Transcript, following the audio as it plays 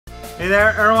Hey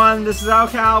there, everyone, this is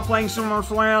Alcal playing Super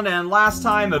Marisa Land, and last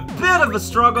time a bit of a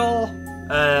struggle,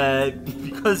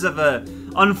 because of a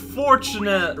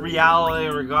unfortunate reality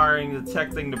regarding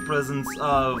detecting the presence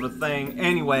of a thing.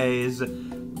 Anyways,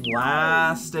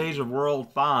 last stage of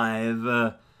World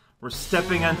 5, we're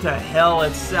stepping into hell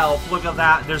itself. Look at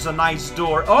that, there's a nice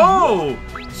door. Oh!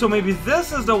 So maybe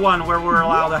this is the one where we're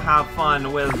allowed to have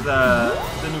fun with the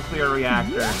nuclear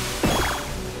reactor.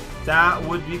 That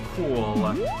would be cool.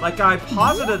 Like, I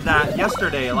posited that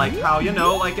yesterday, like how, you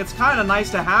know, like, it's kind of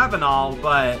nice to have and all,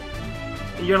 but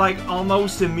you're, like,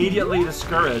 almost immediately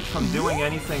discouraged from doing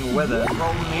anything with it.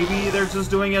 Well, maybe they're just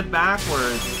doing it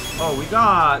backwards. Oh, we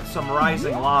got some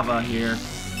rising lava here.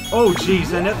 Oh,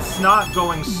 geez, and it's not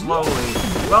going slowly.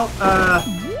 Well,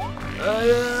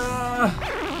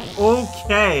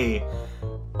 okay.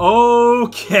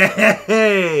 Okay.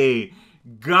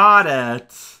 Got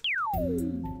it.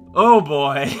 Oh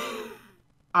boy.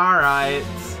 Alright.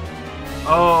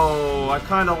 Oh, I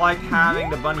kind of like having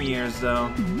the bunny ears though.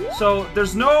 So,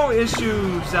 there's no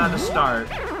issues at the start.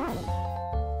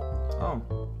 Oh,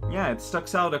 yeah, it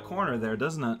sticks out a corner there,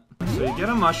 doesn't it? So you get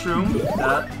a mushroom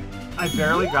that I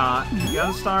barely got. You get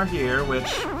a star here, which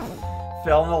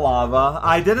fell in the lava.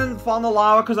 I didn't fall in the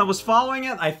lava because I was following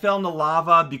it. I fell in the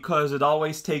lava because it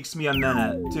always takes me a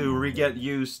minute to re-get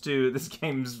used to this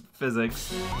game's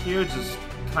physics. Here, just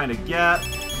kind of get,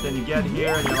 then you get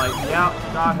here and you're like, yeah,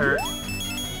 got hurt.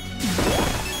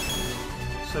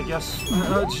 So I guess,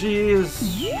 oh jeez.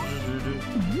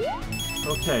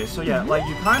 Okay, so yeah, like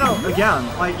you kind of, again,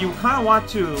 like you kind of want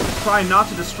to try not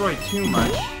to destroy too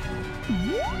much.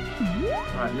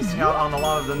 Alright, missing out on a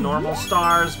lot of the normal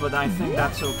stars, but I think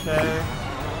that's okay.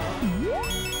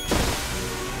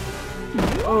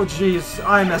 Oh jeez,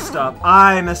 I messed up.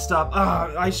 I messed up.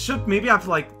 I should maybe have to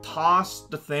like toss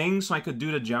the thing so I could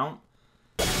do the jump.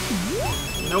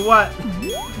 You know what?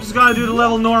 I'm just gonna do the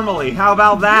level normally. How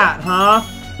about that, huh?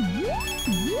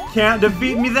 Can't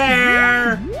defeat me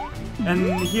there!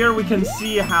 And here we can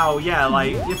see how, yeah,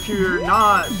 like, if you're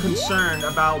not concerned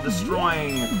about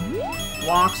destroying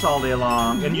blocks all day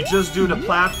long, and you just do the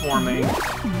platforming,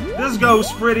 this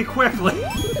goes pretty quickly.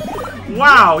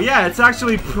 Wow, yeah, it's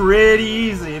actually pretty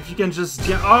easy if you can just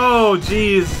oh,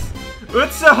 jeez.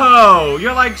 Utsuho!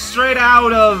 You're like straight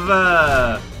out of,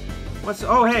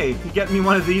 oh, hey, you get me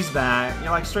one of these back.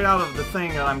 You're like straight out of the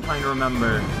thing that I'm trying to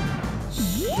remember.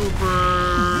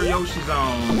 Super Yoshi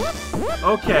Zone.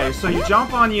 Okay, so you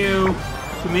jump on you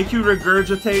to make you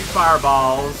regurgitate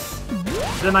fireballs.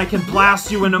 Then I can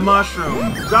blast you in a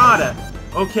mushroom. Got it.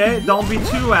 Okay, don't be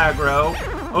too aggro.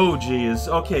 Oh, geez.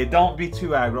 Okay, don't be too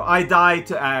aggro. I died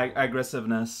to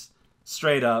aggressiveness.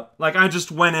 Straight up. Like, I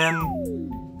just went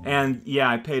in, and yeah,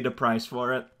 I paid the price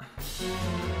for it.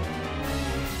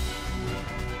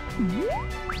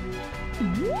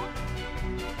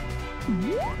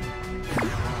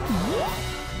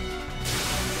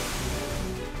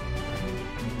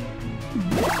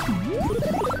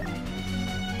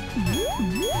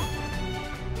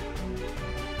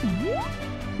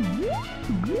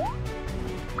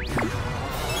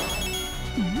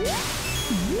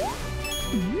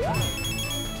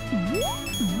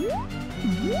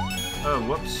 Oh,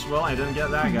 whoops. Well, I didn't get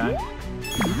that guy.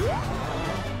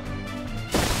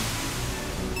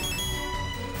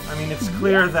 I mean, it's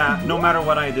clear that no matter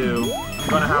what I do, I'm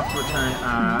gonna have to return,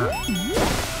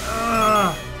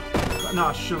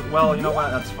 no, shoot. Well, you know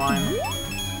what? That's fine.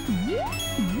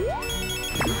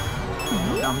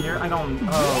 Down here? I don't...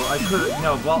 Oh, I could...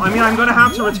 No, well, I mean, I'm gonna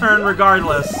have to return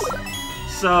regardless.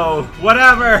 So,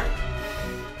 whatever!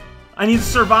 I need to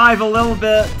survive a little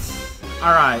bit.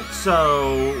 Alright,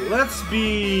 so... Let's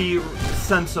be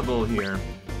sensible here.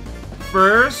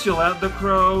 First, you let the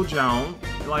crow jump.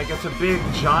 Like, it's a big,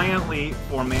 giant leap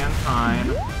for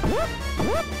mankind.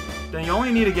 Then you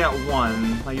only need to get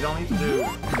one. Like, you don't need to do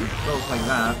those like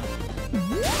that.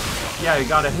 Yeah, you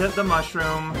gotta hit the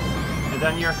mushroom, and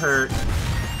then you're hurt.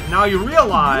 Now you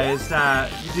realize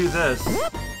that you do this.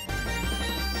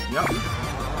 Yep.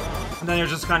 And then you're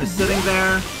just kind of sitting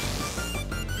there.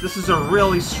 This is a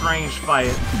really strange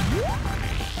fight.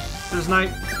 There's not...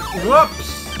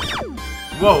 Whoops!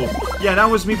 Whoa. Yeah, that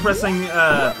was me pressing,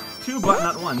 two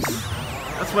buttons at once.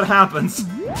 That's what happens.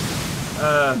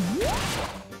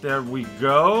 There we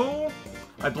go.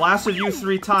 I blasted you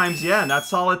 3 times, yeah, and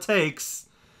that's all it takes.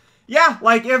 Yeah,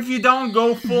 like, if you don't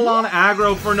go full-on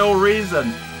aggro for no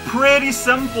reason. Pretty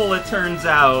simple, it turns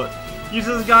out. You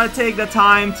just gotta take the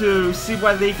time to see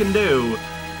what they can do.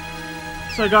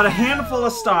 So I got a handful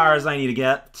of stars I need to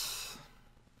get.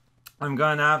 I'm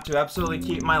gonna have to absolutely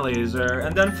keep my laser.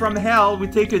 And then from hell, we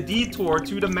take a detour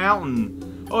to the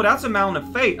mountain. Oh, that's a Mountain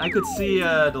of Fate. I could see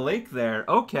the lake there.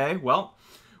 Okay, well,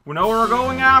 we know where we're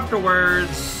going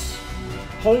afterwards.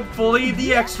 Hopefully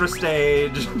the extra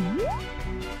stage.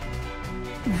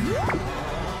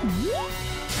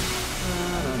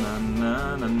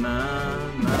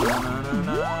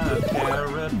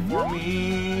 Carrot for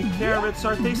me. Carrots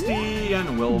are tasty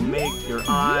and will make your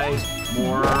eyes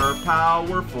more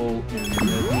powerful in the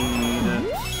need.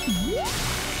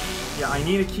 Yeah, I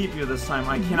need to keep you this time.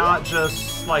 I cannot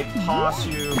just, like, toss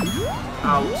you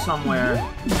out somewhere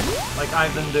like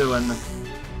I've been doing.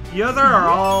 The other are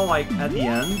all, like, at the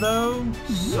end, though.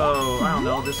 So, I don't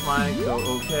know, this might go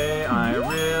okay. I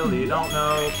really don't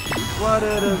know what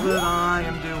it is that I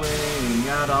am doing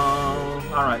at all.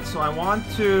 Alright, so I want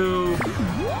to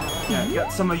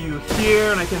get some of you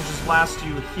here, and I can just blast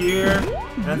you here.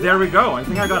 And there we go. I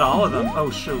think I got all of them.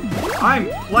 Oh, shoot. I'm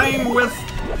playing with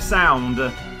sound.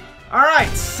 Alright,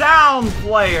 sound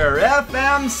player,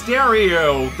 FM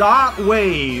stereo, dot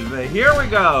wave. Here we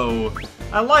go.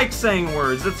 I like saying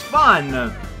words, it's fun!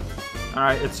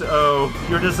 Alright, it's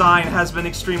your design has been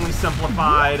extremely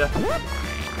simplified.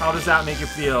 How does that make you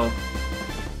feel?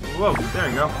 Whoa, there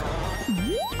you go.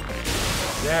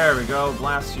 There we go,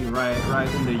 blast you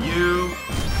right into you.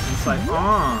 It's like,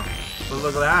 but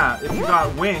look at that. If you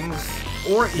got wings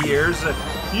or ears,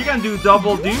 you can do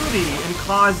double duty and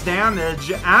cause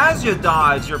damage as you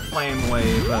dodge your flame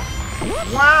wave.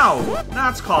 Wow,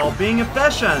 that's called being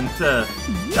efficient.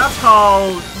 That's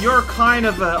called you're kind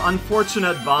of an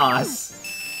unfortunate boss.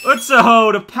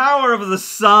 Utsuho, the power of the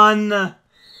sun.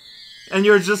 And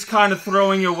you're just kind of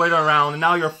throwing your weight around, and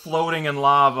now you're floating in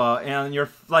lava, and you're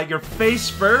face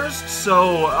first,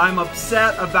 so I'm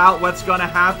upset about what's gonna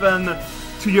happen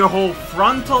to your whole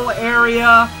frontal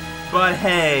area. But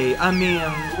hey, I mean,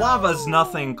 lava's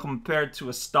nothing compared to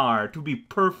a star, to be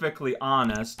perfectly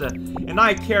honest. And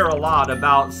I care a lot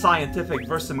about scientific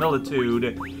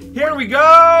verisimilitude. Here we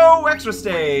go! Extra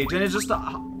stage! And it just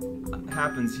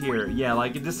happens here. Yeah,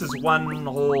 like, this is one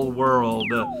whole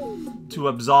world to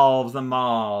absolve them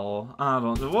all. I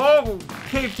don't know. Whoa!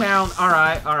 Cave Town!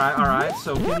 Alright.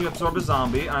 So, can you absorb a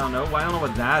zombie? I don't know. I don't know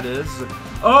what that is.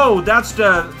 Oh, that's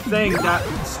the thing that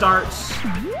starts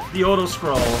the auto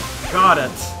scroll. Got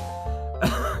it.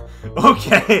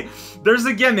 Okay, there's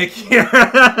a gimmick here.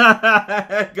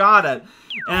 Got it.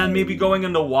 And maybe going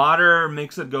in the water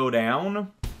makes it go down.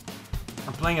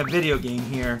 I'm playing a video game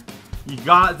here. You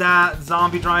got that,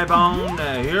 zombie dry bone?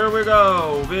 Here we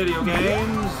go. Video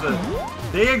games.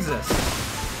 They exist.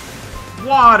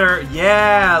 Water.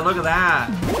 Yeah, look at that.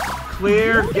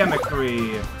 Clear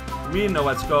gimmickry. We know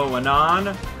what's going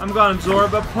on. I'm gonna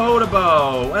absorb a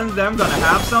Podobo, and then I'm gonna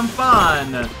have some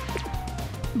fun.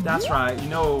 That's right, you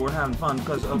know we're having fun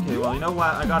because, okay, well, you know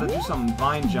what? I gotta do some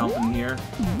vine jumping here.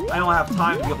 I don't have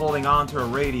time to be holding on to a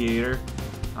radiator.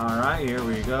 Alright, here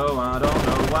we go. I don't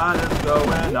know what is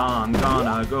going on.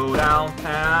 Gonna go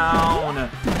downtown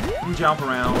and jump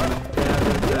around.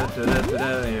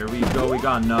 Here we go, we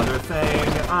got another thing.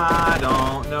 I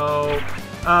don't know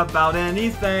about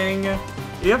anything.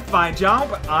 If I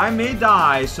jump, I may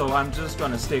die, so I'm just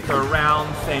gonna stick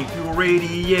around. Thank you,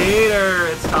 Radiator.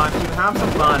 It's time to have some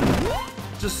fun.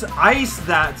 Just ice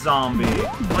that zombie.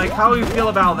 Like, how do you feel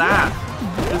about that?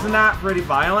 Isn't that pretty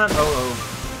violent?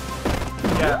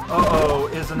 Yeah,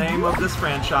 is the name of this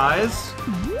franchise.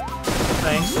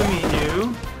 Thanks to meet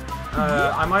you.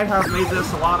 I might have made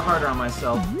this a lot harder on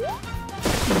myself.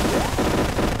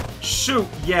 Shoot,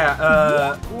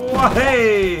 yeah,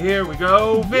 hey, here we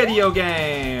go, video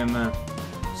game.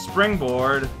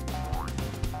 Springboard.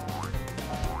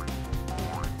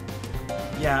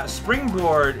 Yeah,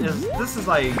 Springboard this is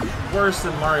like worse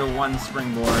than Mario 1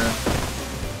 Springboard.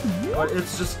 But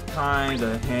it's just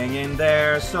kinda hanging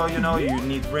there, so you know you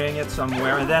need to bring it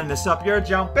somewhere and then miss up your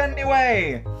jump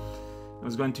anyway! I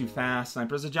was going too fast and I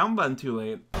pressed the jump button too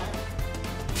late.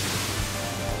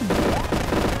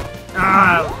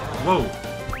 Ah! Whoa.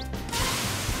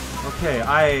 Okay,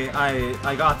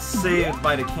 I got saved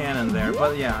by the cannon there,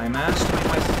 but yeah, I managed to make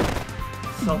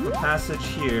myself a passage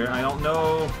here. I don't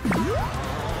know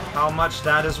how much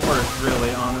that is worth, really,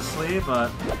 honestly,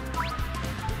 but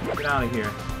get out of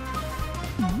here.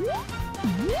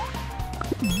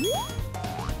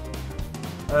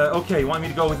 Okay, you want me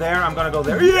to go there? I'm gonna go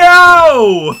there.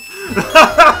 Yo!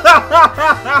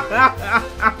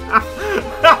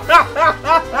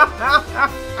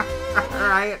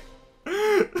 Alright.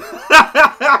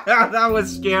 That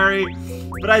was scary.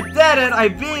 But I did it! I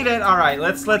beat it! Alright,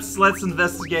 let's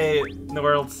investigate the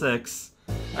World 6.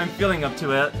 I'm feeling up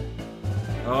to it.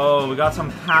 Oh, we got some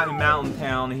Happy Mountain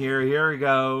Town here. Here we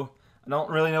go. I don't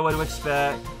really know what to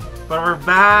expect. But we're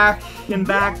back in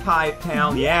Bagpipe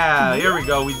Town. Yeah, here we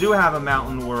go. We do have a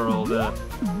mountain world.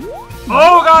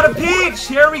 Oh, got a peach!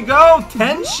 Here we go!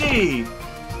 Tenchi!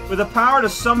 With the power to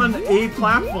summon a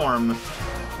platform.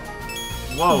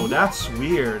 Whoa, that's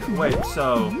weird. Wait,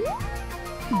 so...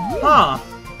 Huh.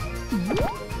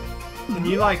 Can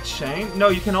you, like, chain? No,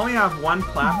 you can only have one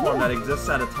platform that exists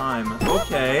at a time.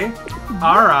 Okay.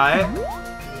 Alright.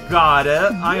 Got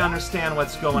it. I understand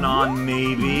what's going on,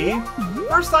 maybe.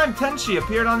 First time Tenchi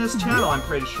appeared on this channel, I'm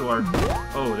pretty sure.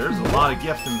 Oh, there's a lot of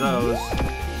gifts in those.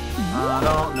 I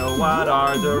don't know what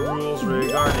are the rules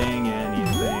regarding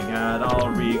anything at all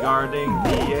regarding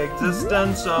the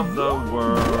existence of the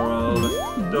world.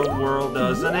 The world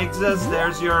doesn't exist,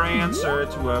 there's your answer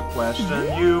to a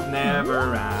question you've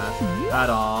never asked at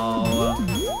all.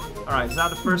 Alright, is that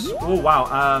the first? Oh, wow.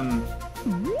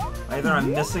 Either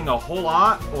I'm missing a whole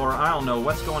lot, or I don't know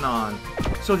what's going on.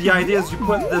 So the idea is you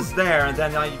put this there, and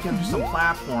then you can do some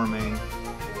platforming.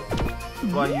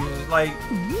 But you, like,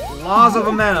 laws of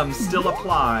momentum still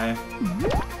apply.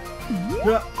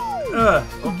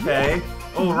 Okay.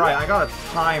 Oh, right, I got a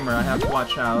timer I have to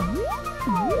watch out.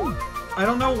 I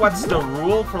don't know what's the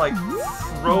rule for, like,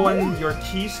 throwing your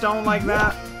keystone like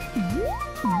that.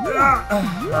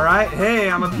 Alright, hey,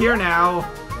 I'm up here now.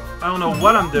 I don't know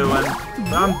what I'm doing,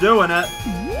 but I'm doing it.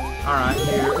 Alright,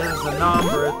 here is a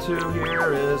number 2,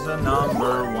 here is a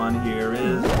number 1, here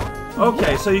is...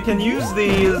 Okay, so you can use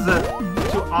these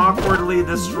to awkwardly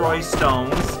destroy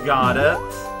stones. Got it.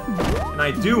 And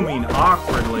I do mean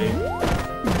awkwardly.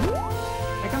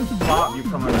 I can bop you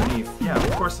from underneath. Yeah,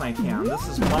 of course I can. This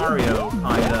is Mario,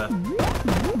 kinda.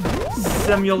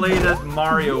 Simulated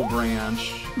Mario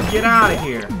branch. Get out of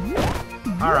here.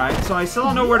 Alright, so I still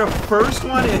don't know where the first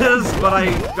one is, but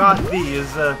I got these.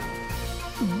 These are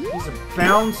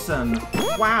bouncing.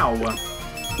 Wow.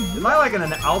 Am I like in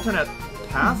an alternate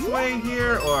pathway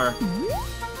here, or...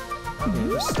 Okay,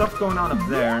 there's stuff going on up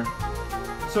there.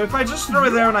 So if I just throw it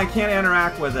there and I can't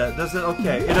interact with it, does it...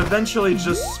 Okay, it eventually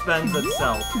just spends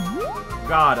itself.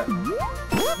 Got it.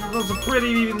 That was a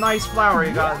pretty nice flower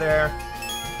you got there.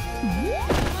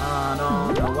 I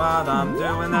don't know what I'm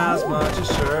doing as much as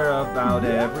sure about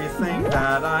everything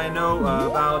that I know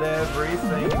about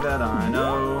everything that I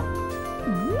know.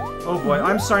 Oh boy,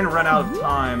 I'm starting to run out of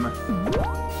time.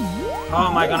 How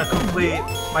am I gonna complete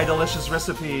my delicious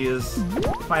recipes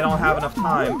if I don't have enough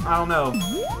time? I don't know.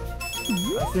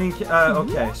 I think,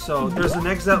 okay, so there's an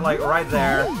exit, like, right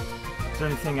there. Is there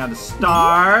anything on the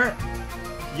star?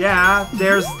 Yeah,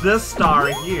 there's this star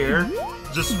here,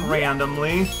 just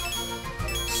randomly.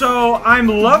 So, I'm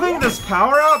loving this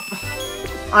power-up.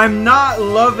 I'm not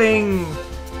loving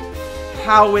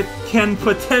how it can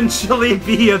potentially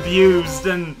be abused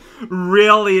in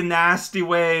really nasty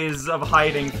ways of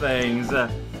hiding things.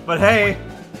 But hey,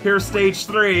 here's stage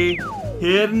 3,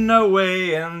 hidden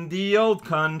away in the old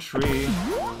country.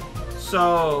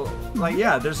 So, like,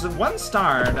 yeah, there's one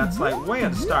star that's, like, way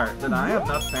at the start that I have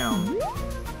not found.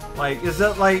 Like, is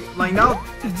it like now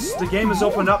the game is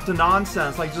opened up to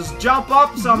nonsense. Like, just jump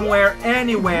up somewhere,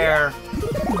 anywhere.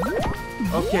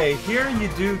 Okay, here you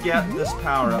do get this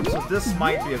power-up, so this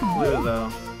might be a clue,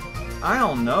 though. I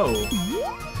don't know.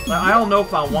 I don't know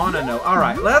if I want to know.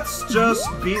 Alright, let's just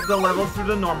beat the level through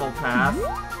the normal path.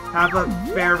 Have a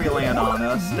fairyland on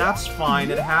us. That's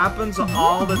fine. It happens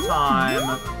all the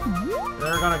time.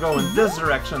 They're gonna go in this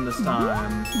direction this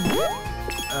time.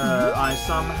 I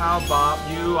somehow bopped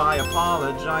you. I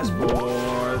apologize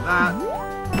for that.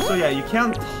 So yeah, you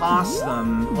can't toss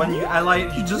them. When you,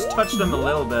 you just touch them a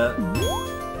little bit.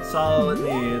 That's all it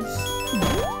needs.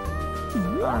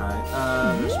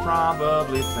 Alright, there's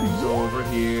probably things over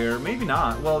here. Maybe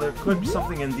not. Well, there could be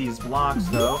something in these blocks,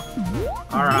 though.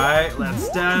 Alright, let's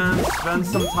spend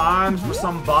some time for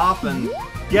some bop and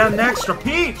get an extra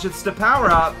peach! It's the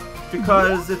power-up,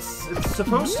 because it's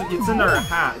supposed to... It's in her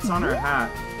hat. It's on her hat.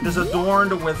 It is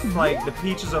adorned with, like, the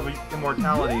peaches of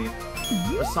immortality.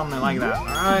 Or something like that.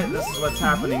 Alright, this is what's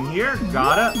happening here.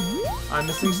 Got it. I'm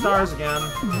missing stars again.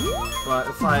 But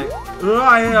it's like...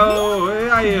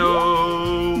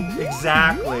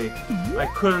 Exactly. I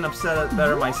couldn't have said it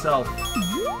better myself.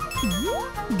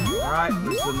 Alright,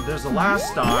 there's the last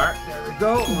star. There we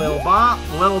go. Little bop,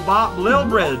 little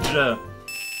bridge.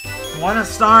 One at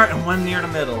start and one near the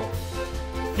middle.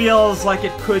 Feels like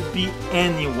it could be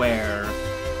anywhere.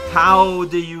 How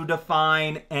do you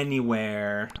define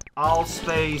anywhere? All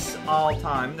space, all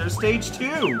time. There's stage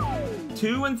 2.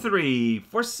 2 and 3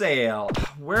 for sale.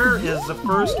 Where is the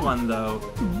first one, though?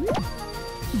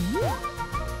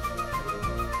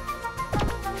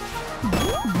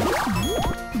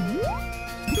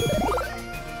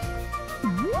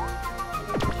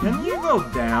 Can you go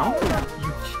down?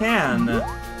 You can.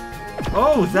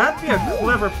 Oh, that'd be a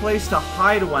clever place to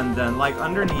hide one then, like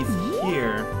underneath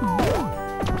here.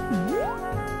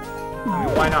 I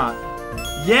mean, why not?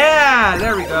 Yeah!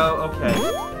 There we go, okay.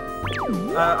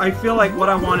 I feel like what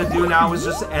I want to do now is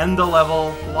just end the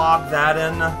level, log that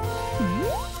in.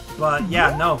 But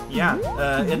yeah, no, yeah,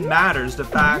 it matters, the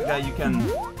fact that you can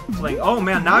fling. Oh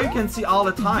man, now you can see all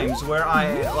the times where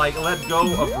I, like, let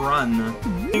go of run.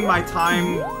 Letting my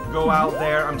time go out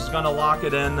there, I'm just gonna lock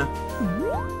it in.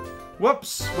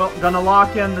 Whoops, well, gonna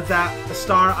lock in that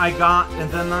star I got, and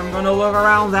then I'm gonna look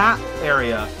around that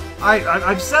area.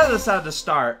 I've said this at the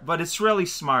start, but it's really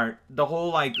smart. The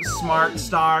whole, like, smart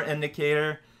star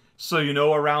indicator, so you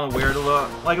know around where to look.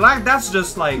 Like that's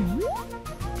just, like,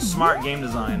 smart game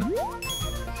design.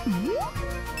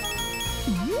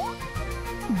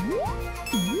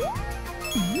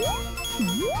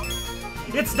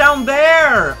 It's down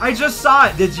there! I just saw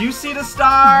it. Did you see the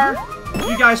star?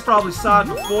 You guys probably saw it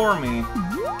before me.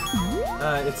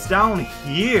 It's down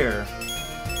here.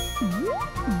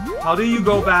 How do you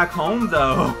go back home,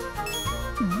 though?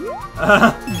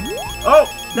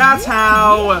 Oh, that's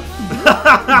how!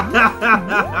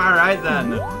 Alright,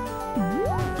 then.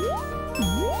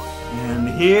 And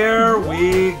here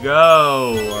we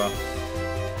go.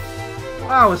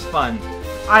 That was fun.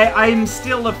 I'm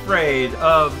still afraid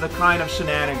of the kind of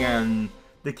shenanigan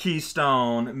the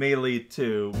Keystone may lead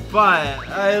to, but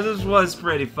this was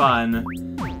pretty fun.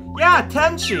 Yeah,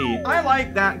 Tenchi! I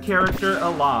like that character a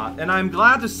lot, and I'm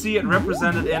glad to see it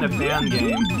represented in a fan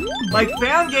game. Like,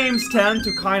 fan games tend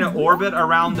to kind of orbit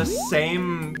around the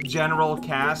same general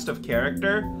cast of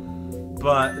character,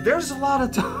 but there's a lot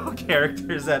of dog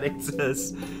characters that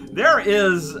exist. There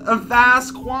is a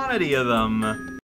vast quantity of them.